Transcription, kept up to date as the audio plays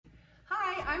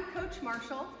I'm Coach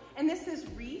Marshall, and this is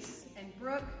Reese and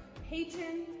Brooke,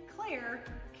 Peyton, Claire,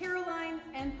 Caroline,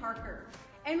 and Parker.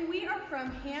 And we are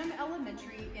from Ham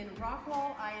Elementary in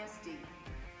Rockwall ISD.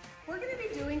 We're going to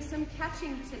be doing some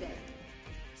catching today.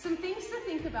 Some things to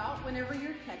think about whenever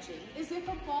you're catching is if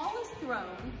a ball is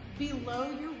thrown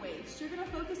below your waist, you're going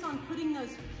to focus on putting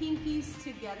those pinkies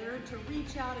together to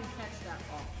reach out and catch that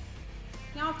ball.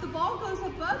 Now, if the ball goes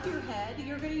above your head,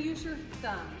 you're going to use your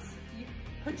thumbs. You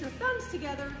put your thumbs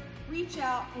together, reach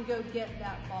out, and go get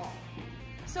that ball.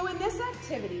 So in this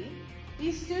activity,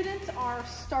 these students are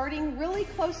starting really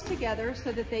close together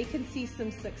so that they can see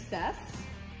some success,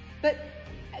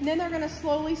 and then they're going to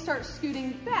slowly start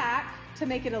scooting back to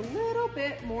make it a little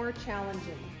bit more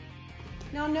challenging.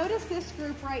 Now notice this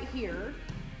group right here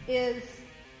is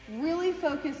really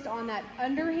focused on that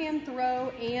underhand throw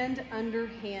and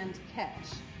underhand catch.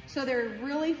 So they're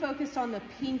really focused on the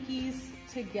pinkies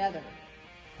together.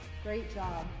 Great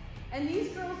job. And these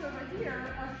girls over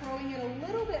here are throwing it a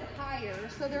little bit higher,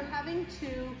 so they're having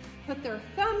to put their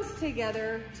thumbs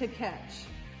together to catch.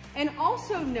 And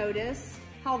also notice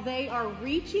how they are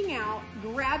reaching out,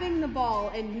 grabbing the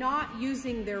ball, and not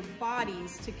using their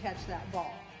bodies to catch that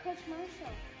ball. Coach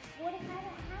Marshall, what if I don't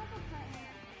have a partner?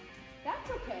 That's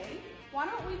okay. Why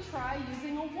don't we try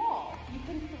using a wall? You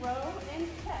can throw and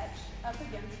catch up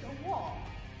against a wall.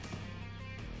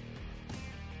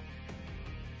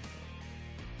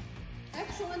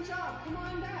 Excellent job. Come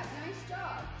on back. Nice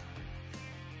job.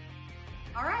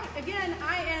 All right, again,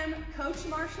 I am Coach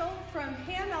Marshall from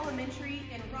Ham Elementary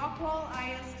in Rockwall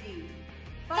ISD.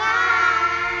 Bye!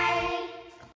 Bye.